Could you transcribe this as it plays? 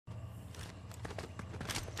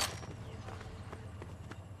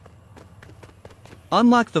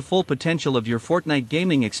Unlock the full potential of your Fortnite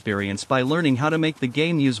gaming experience by learning how to make the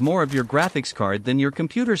game use more of your graphics card than your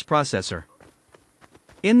computer's processor.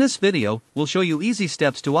 In this video, we'll show you easy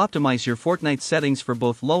steps to optimize your Fortnite settings for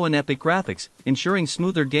both low and epic graphics, ensuring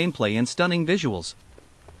smoother gameplay and stunning visuals.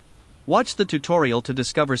 Watch the tutorial to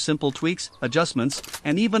discover simple tweaks, adjustments,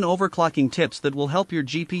 and even overclocking tips that will help your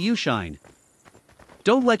GPU shine.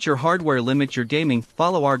 Don't let your hardware limit your gaming.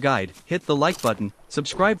 Follow our guide, hit the like button,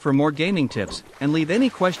 subscribe for more gaming tips, and leave any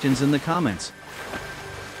questions in the comments.